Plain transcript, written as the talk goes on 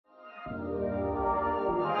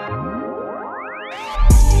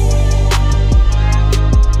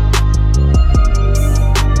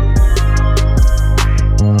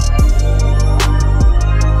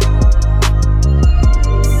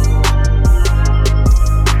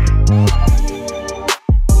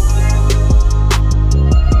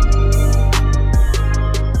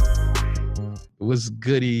What's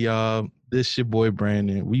goody, y'all? This your boy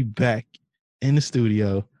Brandon. We back in the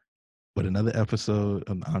studio with another episode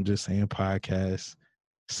of the I'm Just Saying podcast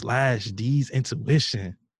 / D's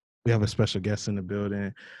Intuition. We have a special guest in the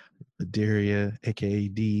building, Ladaria, aka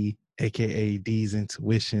D, aka D's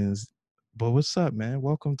Intuitions. But what's up, man?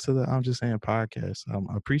 Welcome to the I'm Just Saying podcast.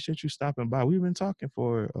 I appreciate you stopping by. We've been talking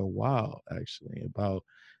for a while actually about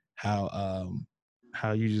how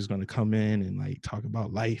you're just gonna come in and like talk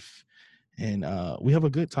about life. And we have a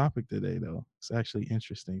good topic today, though. It's actually an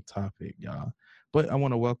interesting topic, y'all. But I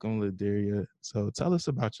want to welcome Ladaria. So tell us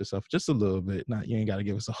about yourself just a little bit. Not you ain't got to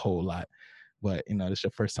give us a whole lot, but this is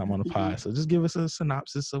your first time on the pod. So just give us a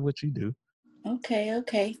synopsis of what you do.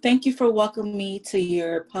 Okay. Thank you for welcoming me to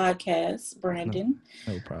your podcast, Brandon.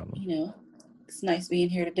 No problem. It's nice being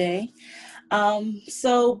here today.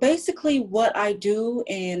 So basically what I do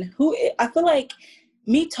and I feel like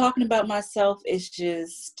me talking about myself is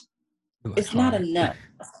just, it's not enough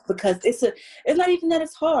because it's not even that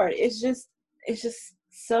it's hard. It's just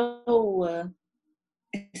so,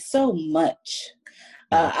 it's so much.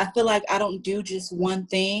 I feel like I don't do just one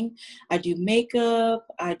thing. I do makeup,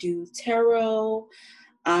 I do tarot.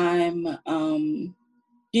 I'm,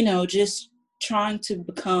 just trying to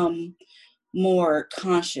become more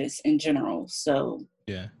conscious in general. So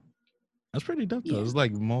yeah, that's pretty dope though. It's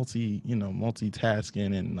like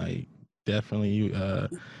multitasking and like definitely you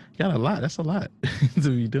got a lot. That's a lot to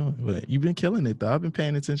be doing, but you've been killing it though. I've been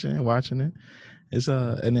paying attention and watching it. It's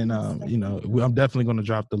and then I'm definitely going to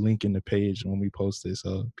drop the link in the page when we post it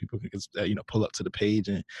so people can pull up to the page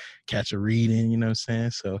and catch a reading, you know what I'm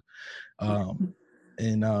saying? So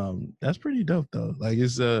that's pretty dope though. Like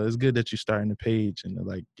it's good that you're starting the page and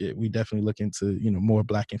we definitely look into more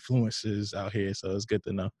Black influencers out here, so it's good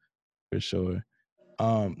to know for sure.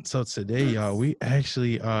 So today, y'all, we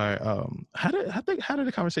actually are how did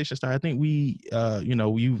the conversation start? I think we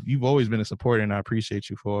you've always been a supporter and I appreciate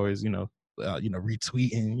you for always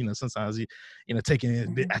retweeting, sometimes taking it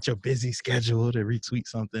at your busy schedule to retweet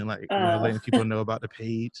something like letting people know about the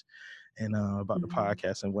page and about the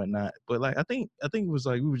podcast and whatnot. But like I think it was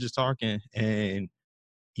like we were just talking and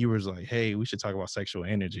you was like, hey, we should talk about sexual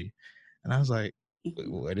energy. And I was like,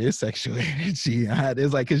 what is sexual energy?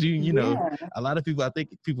 It's like, because a lot of people, I think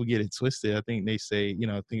people get it twisted. I think they say,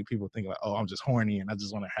 people think like, oh, I'm just horny and I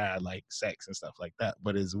just want to have like sex and stuff like that.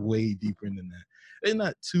 But it's way deeper than that. It's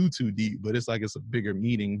not too deep, but it's like it's a bigger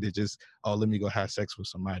meaning than just, oh, let me go have sex with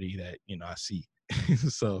somebody that I see.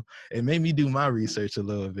 So it made me do my research a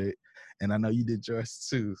little bit, and I know you did yours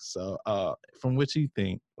too. So from what you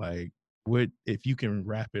think, like, what if you can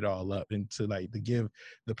wrap it all up into like to give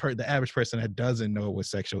the average person that doesn't know what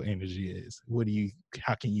sexual energy is,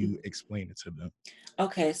 how can you explain it to them?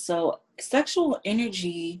 Okay, so sexual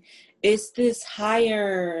energy is this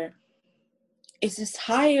higher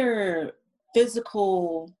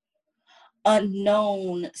physical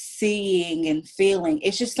unknown seeing and feeling.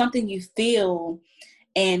 It's just something you feel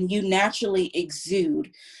and you naturally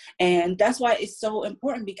exude. And that's why it's so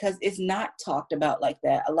important because it's not talked about like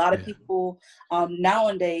that. A lot of people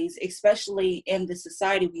nowadays, especially in the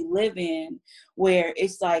society we live in, where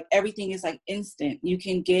it's like everything is like instant. You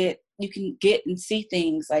can get and see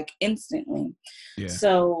things like instantly. Yeah.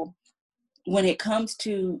 So when it comes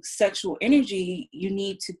to sexual energy, you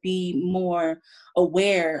need to be more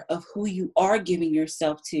aware of who you are giving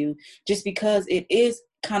yourself to, just because it is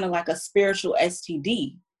kind of like a spiritual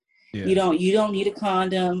STD. Yeah. You don't need a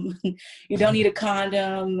condom. You don't need a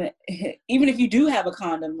condom. Even if you do have a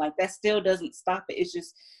condom, like that still doesn't stop it.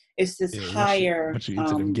 It's this higher. Once you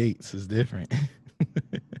enter them gates, it's different.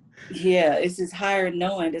 Yeah, it's this higher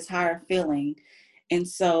knowing, this higher feeling. And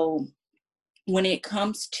so when it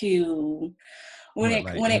comes to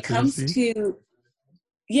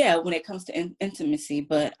intimacy,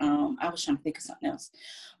 but I was trying to think of something else.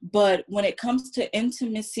 But when it comes to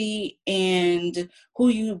intimacy and who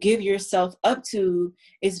you give yourself up to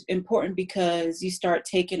is important, because you start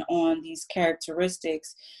taking on these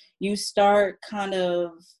characteristics. You start kind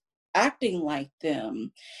of acting like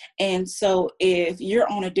them. And so if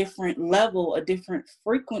you're on a different level, a different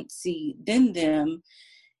frequency than them,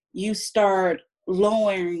 you start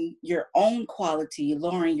lowering your own quality,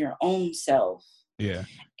 lowering your own self. Yeah.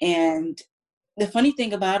 And the funny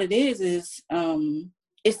thing about it is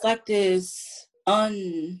it's like this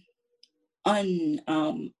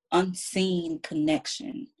unseen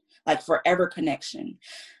connection, like forever connection.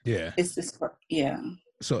 Yeah. It's this, yeah.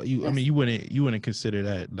 So you, I That's, mean, you wouldn't consider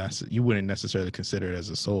that. You wouldn't necessarily consider it as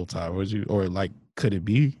a soul tie, would you? Or like, could it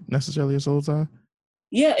be necessarily a soul tie?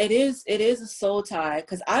 yeah, it is. It is a soul tie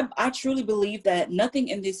because I truly believe that nothing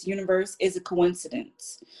in this universe is a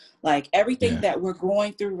coincidence. Like everything Yeah, that we're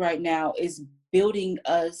going through right now is building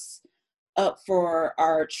us up for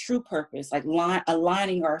our true purpose, like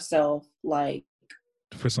aligning ourselves like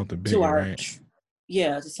for something to bigger, our right?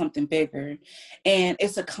 yeah, to something bigger. And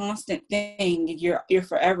it's a constant thing. You're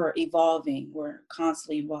forever evolving. We're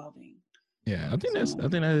constantly evolving. Yeah, I So think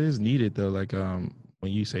that is needed though. Like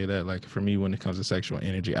when you say that, like for me when it comes to sexual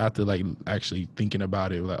energy, I have to like actually thinking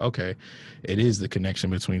about it, like, okay, it is the connection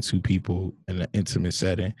between two people in an intimate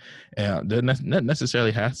setting. And not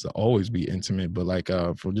necessarily has to always be intimate, but like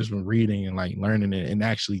from just from reading and like learning it and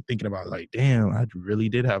actually thinking about like, damn, I really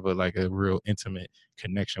did have a like a real intimate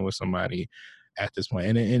connection with somebody at this point.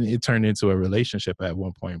 And it turned into a relationship at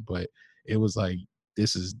one point, but it was like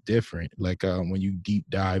this is different. Like when you deep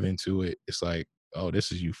dive into it, it's like, oh,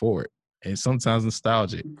 this is euphoric and sometimes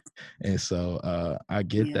nostalgic. And so I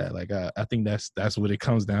get yeah. that. Like I think that's what it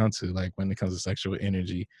comes down to. Like when it comes to sexual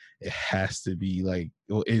energy, it has to be like,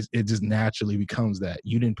 well, it just naturally becomes that.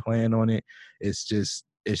 You didn't plan on it. It's just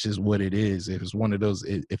what it is. If it's one of those,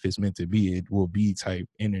 if it's meant to be, it will be type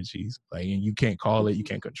energies. Like, and you can't call it, you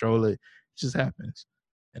can't control it. It just happens.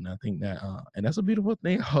 And I think that, and that's a beautiful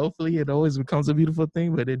thing. Hopefully, it always becomes a beautiful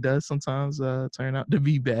thing, but it does sometimes turn out to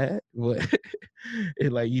be bad. But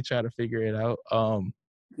it like you try to figure it out.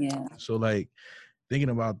 Yeah. So like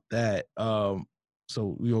thinking about that,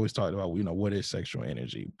 so we always talked about, you know, what is sexual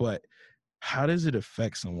energy, but how does it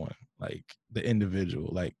affect someone, like the individual,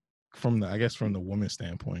 like from the, I guess from the woman's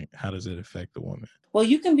standpoint, how does it affect the woman? Well,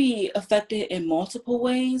 you can be affected in multiple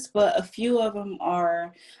ways, but a few of them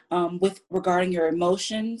are with regarding your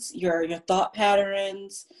emotions, your thought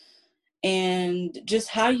patterns, and just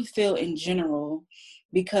how you feel in general.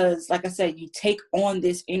 Because, like I said, you take on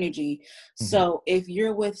this energy. Hmm. So if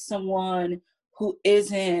you're with someone who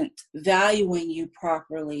isn't valuing you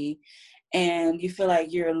properly, and you feel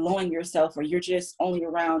like you're lowering yourself, or you're just only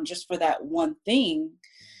around just for that one thing,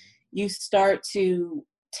 you start to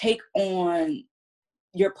take on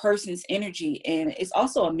your person's energy. And it's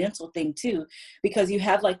also a mental thing too, because you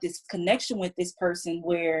have like this connection with this person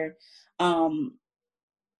where um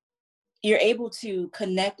you're able to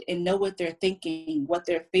connect and know what they're thinking, what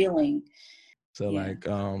they're feeling. So Yeah. like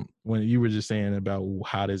when you were just saying about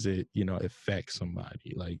how does it, you know, affect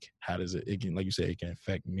somebody, like how does it can, like you said, it can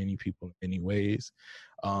affect many people in many ways.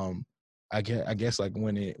 um I guess like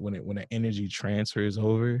when the energy transfers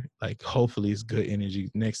over, like hopefully it's good energy.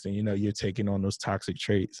 Next thing you know, you're taking on those toxic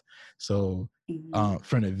traits. So Hmm.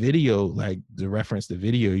 from the video, like the reference, the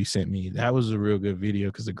video you sent me, that was a real good video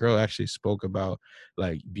because the girl actually spoke about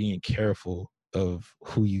like being careful of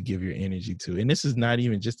who you give your energy to. And this is not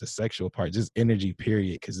even just the sexual part, just energy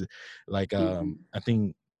period. Cause like Hmm. I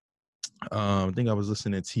think I was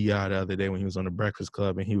listening to T.I. the other day when he was on the Breakfast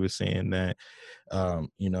Club, and he was saying that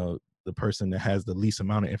you know, the person that has the least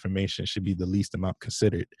amount of information should be the least amount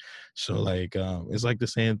considered. So like it's like the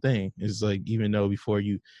same thing. It's like even though before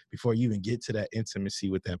you even get to that intimacy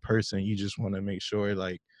with that person, you just want to make sure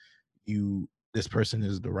like you this person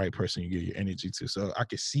is the right person you give your energy to. So I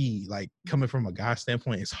could see like coming from a guy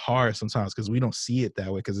standpoint, it's hard sometimes because we don't see it that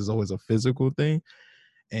way because it's always a physical thing.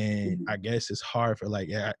 And Hmm. I guess it's hard for like,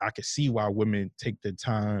 yeah, I can see why women take the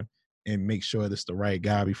time and make sure that's the right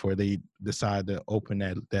guy before they decide to open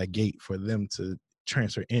that gate for them to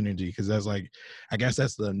transfer energy. Because that's like, I guess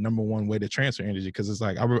that's the number one way to transfer energy. Because it's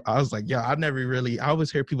like I was like, yeah, I never really, I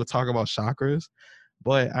always hear people talk about chakras,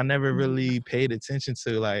 but I never really paid attention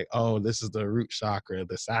to like, oh, this is the root chakra,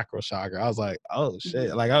 the sacral chakra. I was like, oh shit.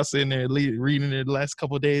 Hmm. Like I was sitting there reading it the last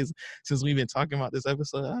couple of days since we've been talking about this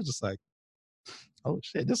episode. I was just like, oh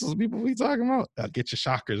shit, this is what people be talking about. Get your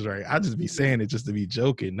chakras right. I just be Hmm. saying it just to be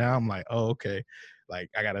joking. Now I'm like, oh, okay. Like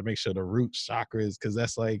I gotta make sure the root chakras, because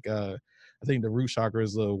that's like I think the root chakra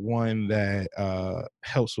is the one that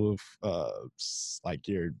helps with like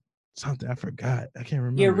your something. I forgot. I can't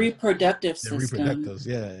Your remember. reproductive The system. reproductives,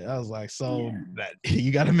 yeah. I was like, so Yeah. that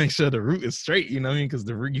you got to make sure the root is straight, you know what I mean? Because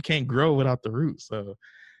the root, you can't grow without the root. So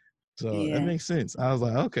that Yeah. makes sense. I was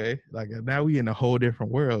like, okay, like now we in a whole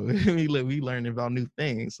different world. We learning about new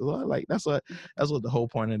things. So like that's what the whole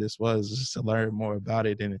point of this was, just to learn more about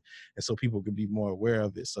it and so people could be more aware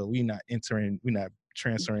of it. So we're not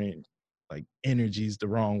transferring like energies the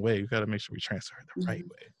wrong way. We got to make sure we transfer it the right Mhm.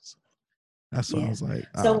 way. So that's why I Yeah. was like,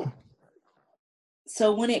 So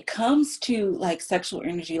So when it comes to like sexual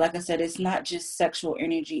energy, like I said, it's not just sexual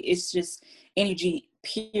energy, it's just energy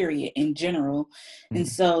period in general. And Mm,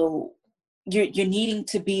 so you're needing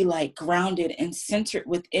to be like grounded and centered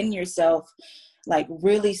within yourself, like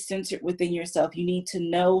really centered within yourself. You need to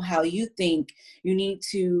know how you think. You need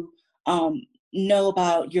to um know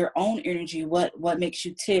about your own energy, what makes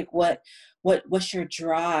you tick, what's your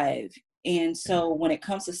drive. And yeah, so when it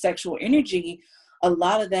comes to sexual energy, a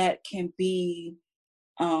lot of that can be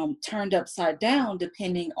turned upside down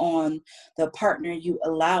depending on the partner you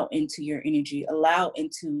allow into your energy, allow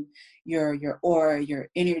into your aura, your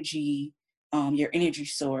energy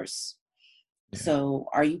source. yeah, So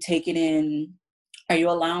are you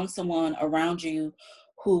allowing someone around you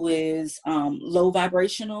who is low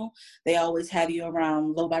vibrational? They always have you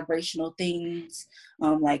around low vibrational things,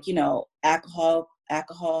 like, alcohol.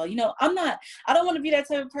 I don't want to be that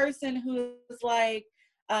type of person who is like,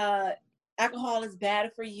 uh, alcohol is bad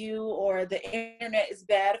for you or the internet is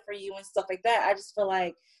bad for you and stuff like that. I just feel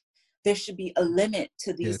like there should be a limit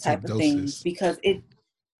to yeah. these type Take of things doses. because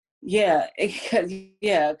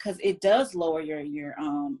because it does lower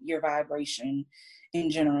your vibration in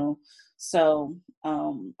general. So I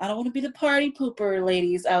don't want to be the party pooper,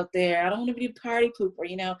 ladies out there. I don't want to be the party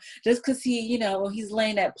pooper, just because he's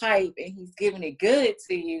laying that pipe and he's giving it good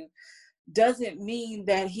to you doesn't mean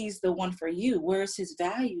that he's the one for you. Where's his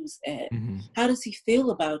values at? Hmm. How does he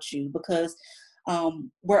feel about you? Because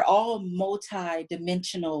we're all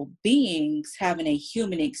multi-dimensional beings having a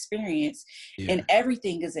human experience, and Yeah,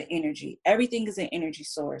 everything is an energy. Everything is an energy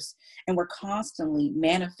source, and we're constantly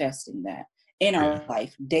manifesting that in yeah, our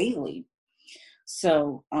life daily.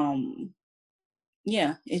 So,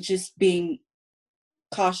 yeah, it's just being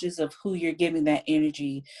cautious of who you're giving that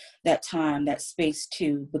energy, that time, that space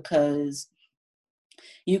to, because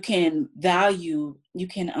you can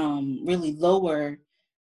really lower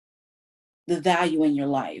the value in your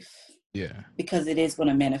life yeah. because it is going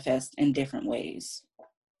to manifest in different ways.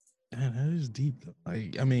 Man, that is deep though.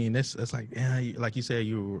 Like, I mean, that's like, yeah, like you said,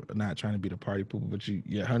 you're not trying to be the party pooper, but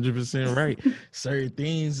you're 100% right. Certain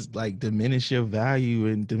things like diminish your value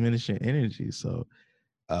and diminish your energy. So,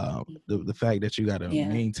 the fact that you got to Yeah,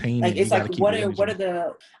 maintain like it, you it's got like to keep your what are energy.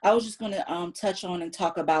 the I was just going to touch on and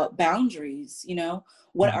talk about boundaries.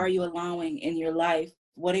 What Mhm. are you allowing in your life?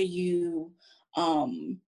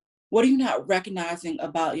 Um what are you not recognizing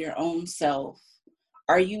about your own self?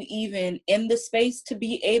 Are you even in the space to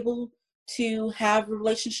be able to have a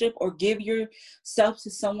relationship or give yourself to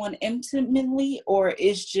someone intimately, or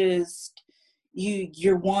is just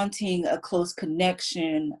you're wanting a close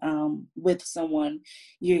connection with someone?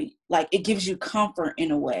 You like it gives you comfort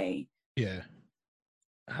in a way. Yeah.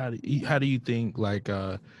 Yeah. How do you think like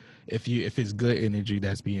if it's good energy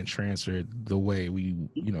that's being transferred the way we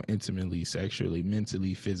intimately, sexually,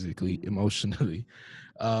 mentally, physically, Mhm. emotionally,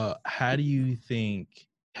 how do you think,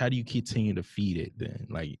 how do you continue to feed it then?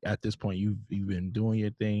 Like at this point you've been doing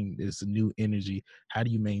your thing, it's a new energy. How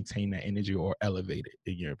do you maintain that energy or elevate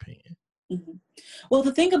it in your opinion? Mhm. Well,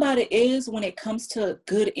 the thing about it is, when it comes to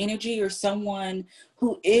good energy or someone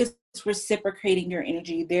who is reciprocating your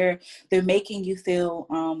energy, they're making you feel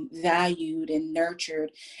valued and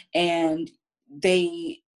nurtured, and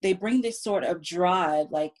they bring this sort of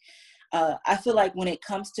drive. Like I feel like when it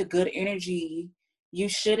comes to good energy, you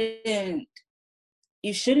shouldn't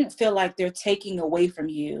you shouldn't feel like they're taking away from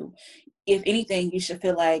you. If anything, you should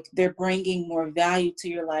feel like they're bringing more value to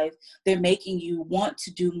your life. They're making you want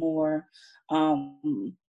to do more.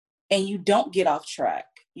 Um, and you don't get off track.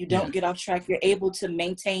 You Yeah, don't get off track. You're able to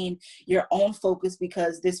maintain your own focus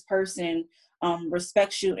because this person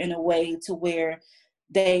respects you in a way to where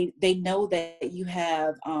they know that you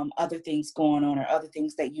have other things going on or other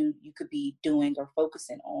things that you could be doing or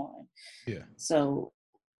focusing on. yeah. So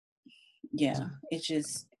yeah, it's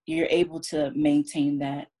just you're able to maintain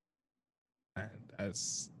that. Man,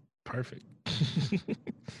 that's perfect.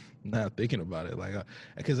 Now thinking about it, like,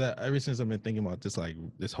 because ever since I've been thinking about this, like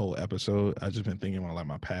this whole episode, I've just been thinking about like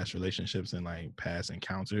my past relationships and like past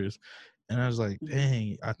encounters, and I was like, Mhm.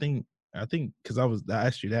 dang, I think because I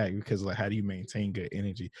asked you that because like how do you maintain good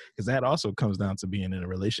energy? Because that also comes down to being in a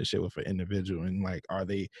relationship with an individual and like are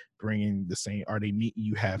they bringing the same? Are they meeting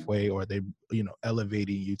you halfway, or are they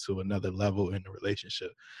elevating you to another level in the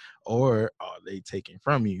relationship, or are they taking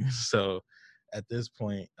from you? So at this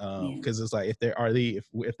point, Yeah. because it's like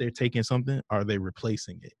if they're taking something, are they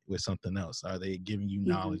replacing it with something else? Are they giving you Mm-hmm.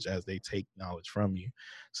 knowledge as they take knowledge from you?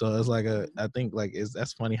 So it's like I think like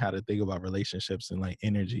that's funny how to think about relationships and like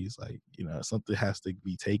energies. Like, you know, something has to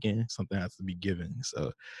be taken, something has to be given.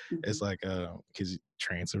 So Mm-hmm. it's like because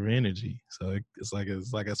transfer energy. So it's like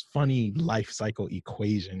a funny life cycle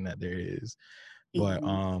equation that there is. But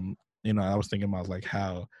Mm-hmm. you know, I was thinking about like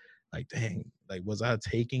how, like, dang, like, was I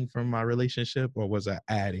taking from my relationship or was I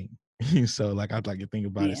adding? So like I'd like to think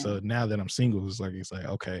about it. Yeah. So now that I'm single, it's like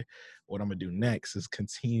okay, what I'm gonna do next is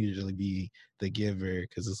continually be the giver,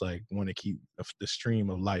 because it's like want to keep the stream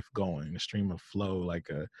of life going, the stream of flow, like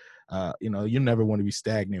you know, you never want to be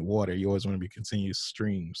stagnant water. You always want to be continuous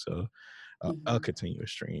stream. So a Mm-hmm. continuous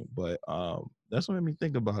stream. But that's what made me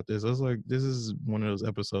think about this. I was like, this is one of those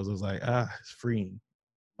episodes. I was like, it's freeing,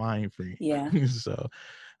 mind free. Yeah. So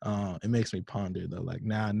it makes me ponder though. Like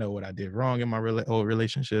now I know what I did wrong in my old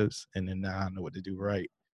relationships, and then now I know what to do right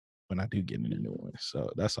when I do get in a new one. So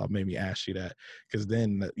that's all made me ask you that, because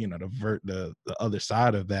then you know the other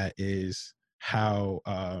side of that is how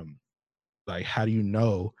like how do you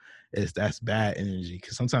know is that's bad energy?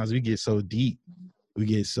 Because sometimes we get so deep, we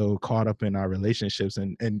get so caught up in our relationships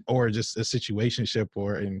and or just a situationship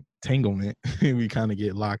or entanglement, we kind of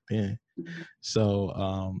get locked in. Mm-hmm.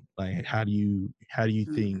 So like how do you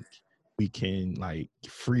think we can like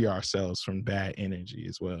free ourselves from bad energy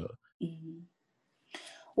as well? Mm-hmm.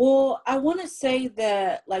 Well, I want to say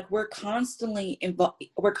that like we're constantly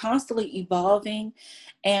evolving,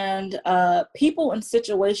 and people and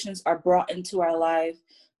situations are brought into our life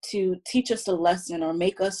to teach us a lesson or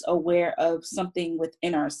make us aware of something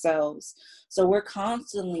within ourselves. So we're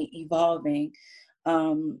constantly evolving.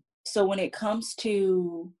 So when it comes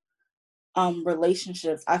to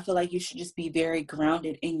relationships, I feel like you should just be very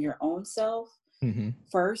grounded in your own self Mm-hmm.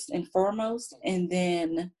 first and foremost, and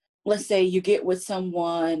then let's say you get with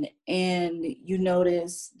someone and you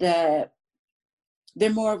notice that they're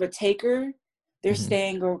more of a taker. They're Mm-hmm.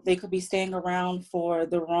 staying, or they could be staying around for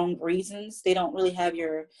the wrong reasons. They don't really have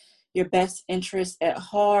your best interest at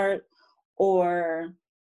heart, or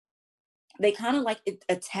they kind of like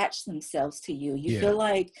attach themselves to you. You Yeah. feel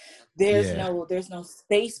like there's Yeah. no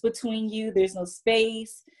space between you. There's no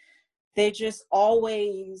space. They're just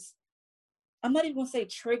always, I'm not even gonna say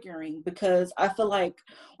triggering, because I feel like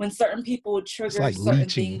when certain people It's trigger like certain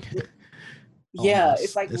leeching. things, yeah,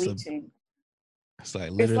 it's Almost. like leeching. It's like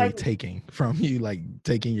It's literally like, taking from you, like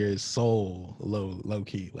taking your soul low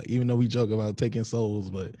key. Like even though we joke about taking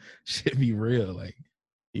souls, but shit be real. Like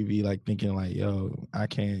you be like thinking like, yo, I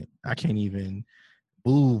can't even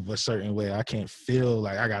move a certain way. I can't feel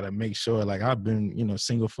like I gotta make sure. Like I've been, you know,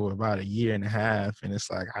 single for about a year and a half, and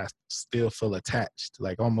it's like I still feel attached,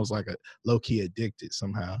 like almost like a low key addicted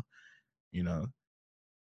somehow, you know.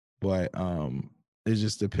 But it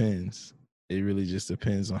just depends. It really just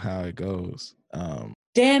depends on how it goes.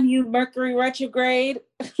 damn you, Mercury retrograde.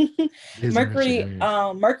 It is a Mercury,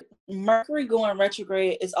 retrograde. Mercury going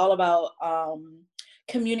retrograde is all about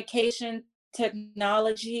communication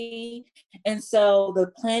technology, and so the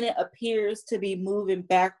planet appears to be moving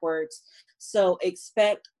backwards. So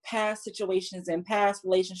expect past situations and past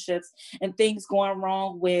relationships and things going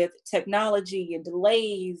wrong with technology and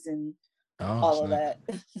delays and Oh all of snap!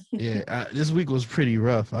 that. Yeah, this week was pretty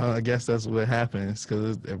rough. I guess that's what happens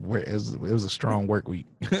because it was a strong work week.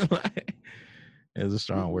 Like, it was a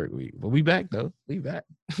strong Mhm. work week, but we back though. We back.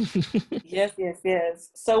 Yes, yes, yes.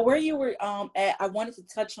 So where you were at, I wanted to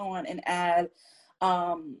touch on and add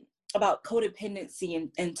um about codependency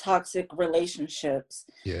and toxic relationships.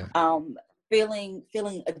 Yeah. Um feeling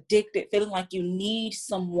addicted, feeling like you need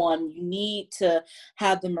someone, you need to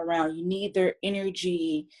have them around, you need their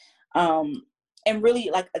energy, um and really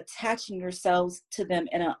like attaching yourselves to them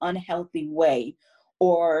in an unhealthy way,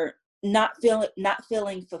 or not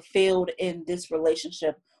feeling fulfilled in this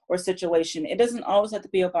relationship or situation. It doesn't always have to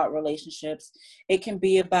be about relationships. It can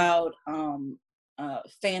be about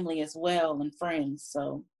family as well and friends.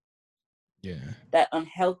 So Yeah. that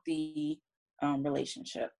unhealthy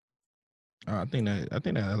relationship. I think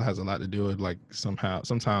that has a lot to do with like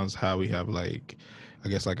sometimes how we have like I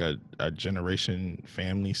guess like a generation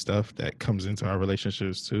family stuff that comes into our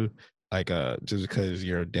relationships too. Like just because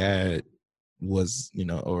your dad was, you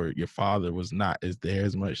know, or your father was not as there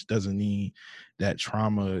as much doesn't mean that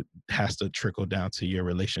trauma has to trickle down to your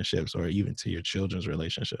relationships or even to your children's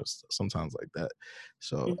relationships sometimes like that.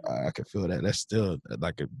 So Mm-hmm. I can feel that that's still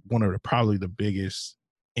like one of the probably the biggest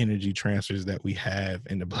energy transfers that we have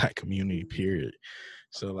in the Black community period.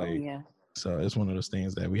 So Oh like yeah. so it's one of those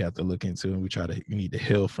things that we have to look into, and we need to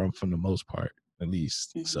heal from the most part at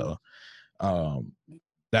least. Mm-hmm. So Um,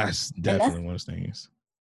 that's And that's definitely one of those things.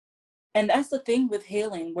 and that's the thing with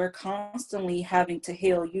healing. We're constantly having to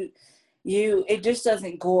heal. It just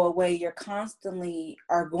doesn't go away. You're constantly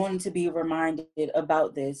are going to be reminded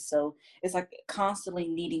about this. So it's like constantly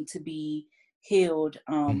needing to be healed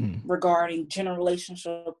Mm-hmm. regarding general I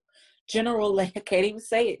can't even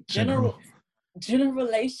say it, General.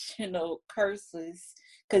 generational curses,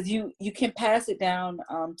 because you can pass it down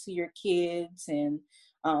to your kids and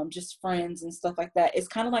just friends and stuff like that. It's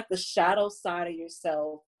kind of like the shadow side of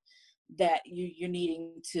yourself that you're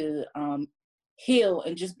needing to heal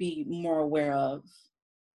and just be more aware of.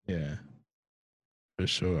 Yeah. For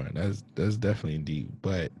sure. That's definitely deep.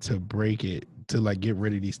 But to break it, to like get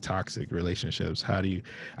rid of these toxic relationships, how do you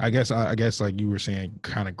I guess like you were saying,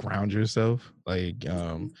 kind of ground yourself? I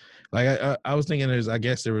was thinking I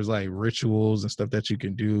guess there was like rituals and stuff that you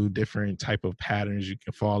can do, different type of patterns you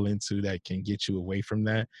can fall into that can get you away from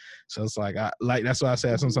that. So it's like that's why I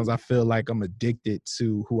said sometimes Mhm. I feel like I'm addicted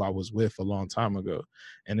to who I was with a long time ago.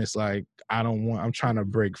 And it's like I'm trying to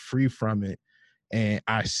break free from it, and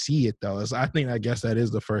I see it though. So I guess that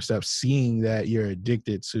is the first step, seeing that you're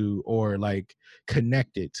addicted to or like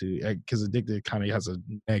connected to, because addicted kind of has a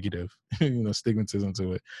negative, stigmatism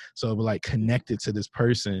to it. So, but like connected to this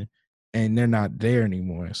person and they're not there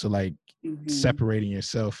anymore. So like Mhm. separating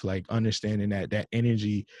yourself, like understanding that that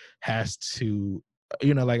energy has to,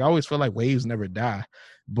 like I always feel like waves never die,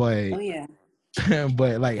 but Oh yeah.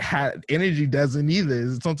 but like energy doesn't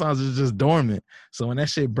either. Sometimes it's just dormant. So when that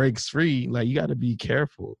shit breaks free, like you got to be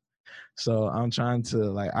careful. So I'm trying to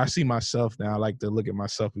like I see myself now. I like to look at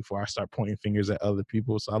myself before I start pointing fingers at other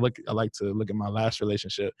people. So I like to look at my last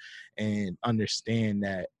relationship and understand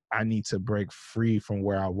that I need to break free from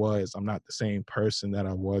where I was. I'm not the same person that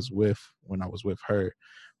I was with when I was with her,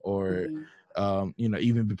 or Mhm.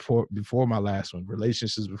 even before my last one,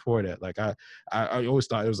 relationships before that. Like I always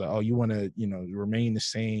thought it was like, oh, you want to remain the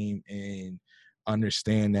same and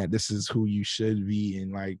understand that this is who you should be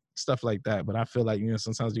and like stuff like that. But I feel like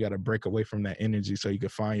sometimes you got to break away from that energy so you can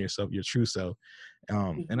find yourself, your true self. And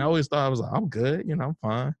I Mhm. always thought I was like, I'm good, I'm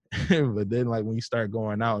fine. But then like when you start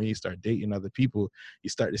going out and you start dating other people, you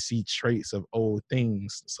start to see traits of old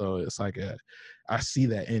things. So it's like I see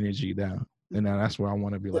that energy now. And now that's where I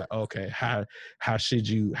want to be like, okay, how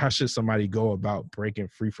should somebody go about breaking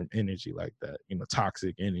free from energy like that,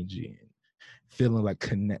 toxic energy, and feeling like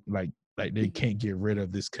like they Mhm. can't get rid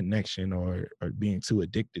of this connection, or being too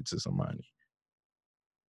addicted to somebody.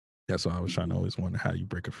 That's why I was trying to Mhm. always wonder how you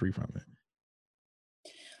break it free from it.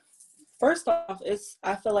 First off,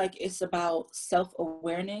 I feel like it's about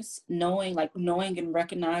self-awareness, knowing and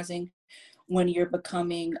recognizing when you're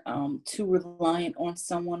becoming too reliant on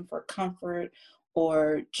someone for comfort,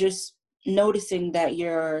 or just noticing that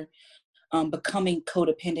you're becoming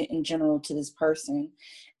codependent in general to this person.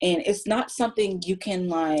 And it's not something you can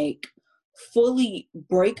like fully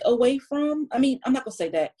break away from. I mean, I'm not gonna say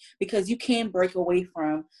that, because you can break away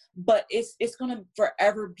from, but it's gonna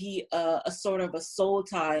forever be a sort of a soul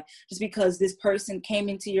tie, just because this person came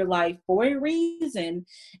into your life for a reason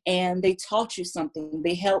and they taught you something.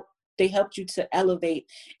 They helped you to elevate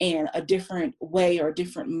in a different way or a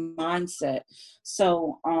different mindset.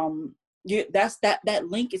 So that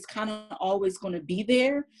link is kind of always going to be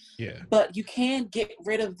there, Yeah. but you can get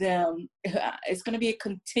rid of them. It's going to be a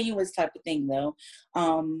continuous type of thing though.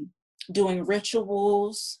 Doing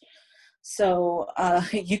rituals, so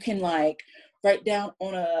you can like write down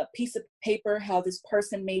on a piece of paper how this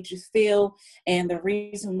person made you feel and the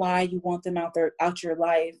reason why you want them out your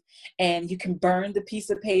life, and you can burn the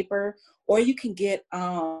piece of paper, or you can get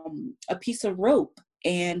a piece of rope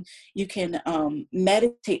and you can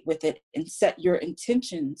meditate with it and set your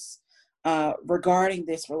intentions regarding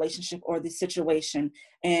this relationship or this situation,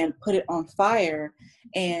 and put it on fire,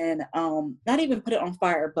 and not even put it on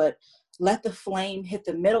fire, but let the flame hit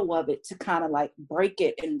the middle of it to kind of like break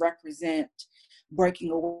it and represent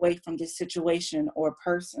breaking away from this situation or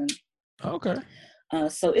person. Okay.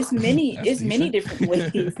 So it's That's many decent. different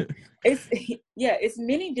ways. It's yeah, it's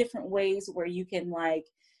many different ways where you can like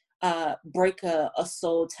break a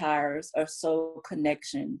soul ties or soul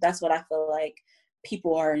connection. That's what I feel like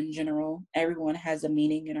people are in general. Everyone has a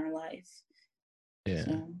meaning in our life. Yeah.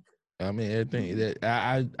 So I mean, everything mhm. that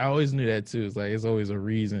I always knew that too. It's like it's always a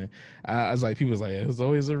reason. I was like, people was like, there's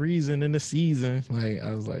always a reason in the season. Like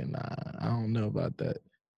I was like, nah, I don't know about that.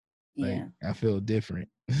 Like Yeah. I feel different.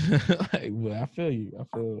 Like, but I feel you.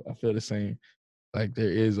 I feel the same. Like there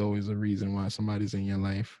is always a reason why somebody's in your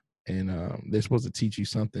life, and they're supposed to teach you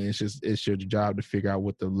something. It's your job to figure out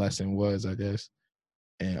what the lesson was, I guess,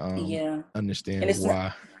 and Yeah. And understand it's not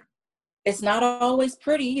why. it's not always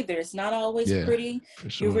pretty either. It's not always Yeah, pretty. for You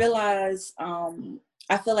sure. realize,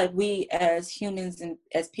 I feel like we as humans and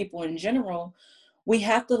as people in general, we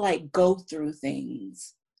have to like go through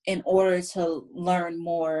things in order to learn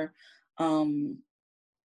more um,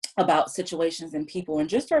 about situations and people and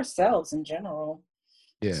just ourselves in general.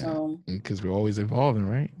 Yeah, So because we're always evolving,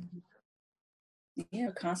 right? yeah,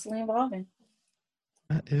 constantly evolving.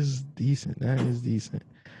 That is decent. That is decent.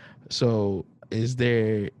 So, is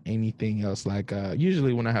there anything else like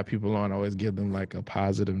usually when I have people on, I always give them like a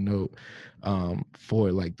positive note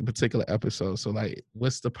for like the particular episode. So like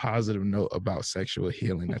what's the positive note about sexual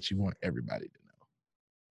healing that you want everybody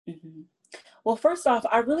to Mhm. Well, first off,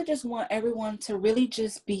 I really just want everyone to really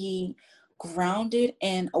just be grounded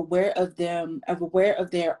and aware of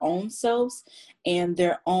their own selves and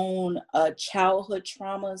their own childhood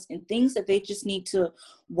traumas and things that they just need to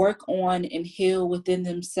work on and heal within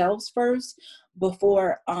themselves first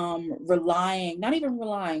before not even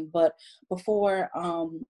relying, but before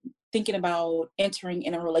thinking about entering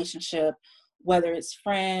in a relationship, whether it's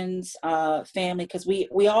friends, family, because we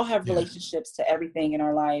all have know? Yeah. relationships to everything in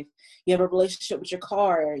our life. You have a relationship with your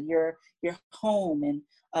car, your home, and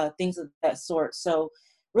things of that sort. So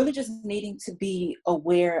really just needing to be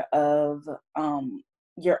aware of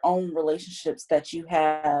your own relationships that you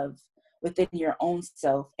have within your own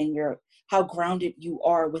self and your how grounded you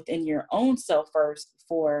are within your own self first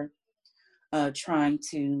before trying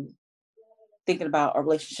to thinking about a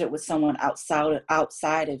relationship with someone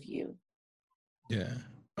outside of you. Yeah.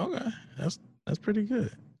 Okay. That's pretty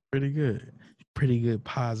good. Pretty good. Pretty good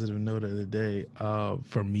positive note of the day.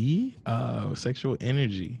 For me, sexual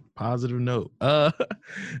energy, positive note.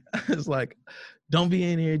 It's like don't be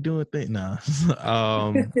in here doing things. Nah.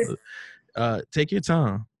 Take your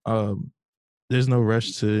time. There's no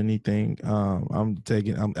rush to anything.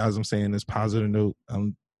 As I'm saying this positive note,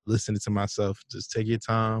 I'm listening to myself. Just take your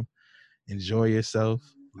time, enjoy yourself,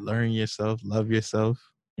 learn yourself, love yourself.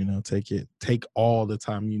 Take all the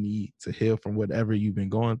time you need to heal from whatever you've been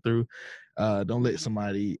going through. Don't let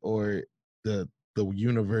somebody or the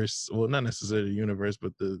universe, well, not necessarily the universe,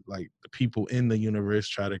 but the people in the universe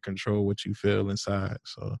try to control what you feel inside.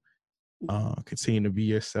 So continue to be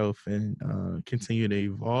yourself and continue to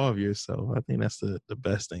evolve yourself. I think that's the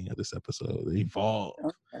best thing of this episode. Evolve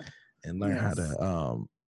Okay. and learn how Yes. to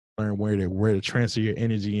learn where to transfer your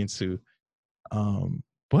energy into.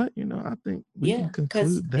 But I think we can Yeah,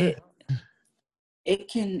 because conclude that. it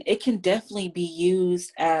can definitely be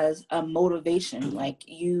used as a motivation, like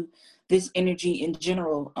this energy in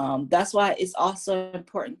general. That's why it's also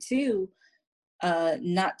important too,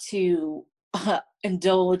 not to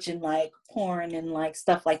indulge in like porn and like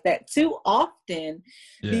stuff like that too often,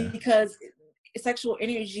 Yeah. because sexual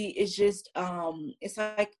energy is just it's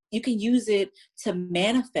like you can use it to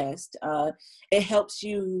manifest. It helps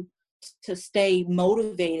you to stay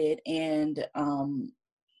motivated and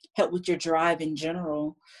help with your drive in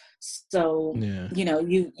general. So Yeah.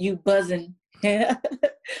 you buzzing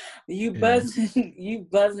you Yeah. buzzing you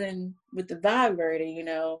buzzing with the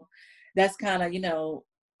vibrator, that's kind of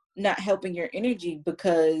not helping your energy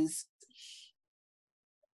because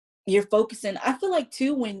you're focusing. I feel like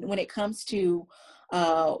too, when it comes to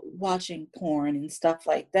watching porn and stuff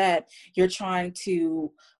like that, you're trying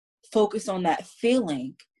to focus on that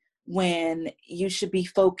feeling when you should be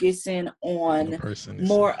focusing On the on person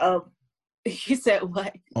more itself. of you said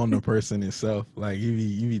what? On the person itself. Like you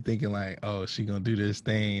be thinking like, oh, she gonna do this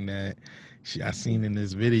thing that I seen in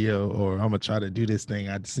this video, or I'm gonna try to do this thing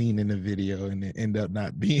I'd seen in the video, and it end up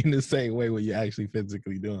not being the same way when you're actually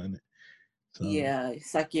physically doing it. So Yeah,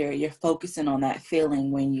 it's like you're focusing on that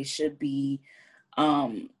feeling when you should be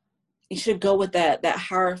um you should go with that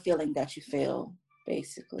higher feeling that you feel, yeah,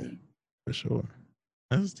 basically. for sure.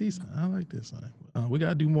 That's decent. I like this. We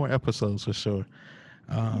gotta do more episodes for sure.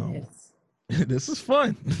 Um, Yes. this is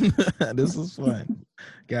fun. This is fun.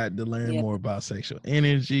 Got to learn Yeah. more about sexual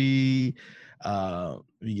energy.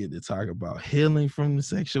 We get to talk about healing from the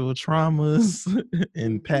sexual traumas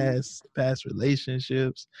and Hmm. past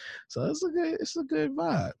relationships. So it's a good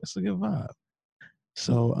vibe. It's a good vibe.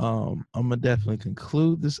 So I'm gonna definitely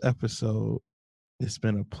conclude this episode. It's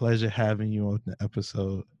been a pleasure having you on the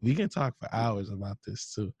episode. We can talk for hours about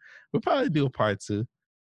this too. We'll probably do a part two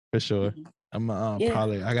for sure. Hmm. I'm Yeah.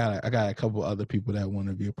 probably I got a couple other people that want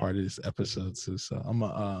to be a part of this episode too. So I'm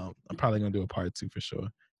probably gonna do a part two for sure,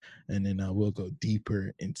 and then we'll go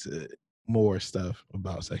deeper into more stuff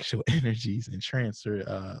about sexual energies and transfer.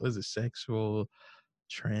 Was it sexual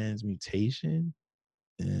transmutation?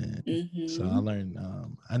 And so I Hmm. learned.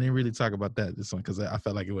 I didn't really talk about that this one because I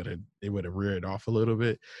felt like it would have reared off a little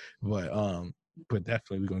bit, but but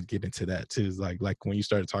definitely we're gonna get into that too. It's like when you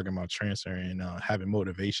started talking about transferring and having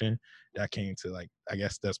motivation, that came to like I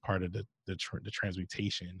guess that's part of the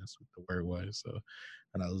transmutation. That's what the word was. So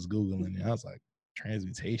when I was googling it, I was like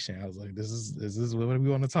transmutation. I was like, is this what we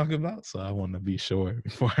want to talk about? So I want to be sure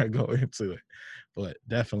before I go into it. But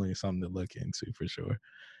definitely something to look into for sure.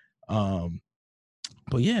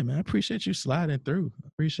 But yeah, man, I appreciate you sliding through. I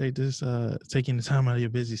appreciate this taking the time out of your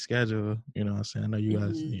busy schedule. You know what I'm saying? I know you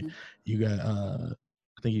guys you got I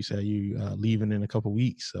think you said you leaving in a couple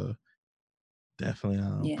weeks. So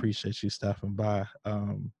definitely appreciate you stopping by.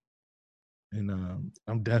 And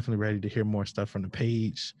I'm definitely ready to hear more stuff from the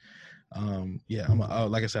page. Yeah,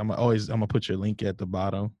 like I said, I'm gonna put your link at the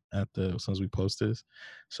bottom as soon as we post this.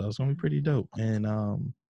 So it's gonna be pretty dope.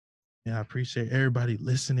 And yeah, I appreciate everybody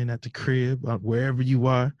listening at the crib, wherever you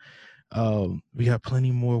are. We got plenty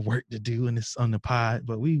more work to do on the pod,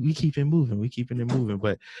 but we keep it moving. We keeping it moving.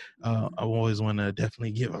 But I always want to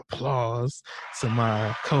definitely give applause to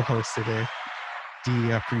my co-host today.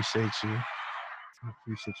 Dee, I appreciate you. I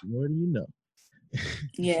appreciate you more than you know.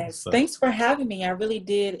 Yes, thanks for having me. I really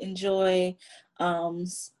did enjoy,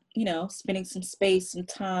 spending some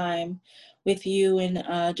time with you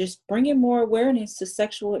and just bringing more awareness to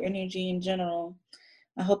sexual energy in general.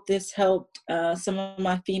 I hope this helped some of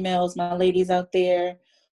my females, my ladies out there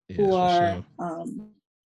who are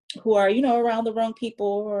around the wrong people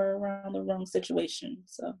or around the wrong situation.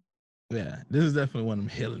 So yeah, this is definitely one of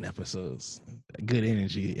them healing episodes. Good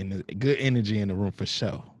energy in the room for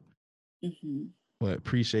sure. Mm-hmm. But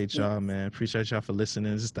appreciate y'all, man. Appreciate y'all for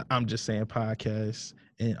listening. This is the I'm Just Saying podcast.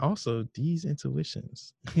 And also these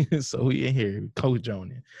intuitions. So we in here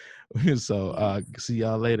co-joining. So see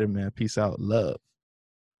y'all later, man. Peace out. Love.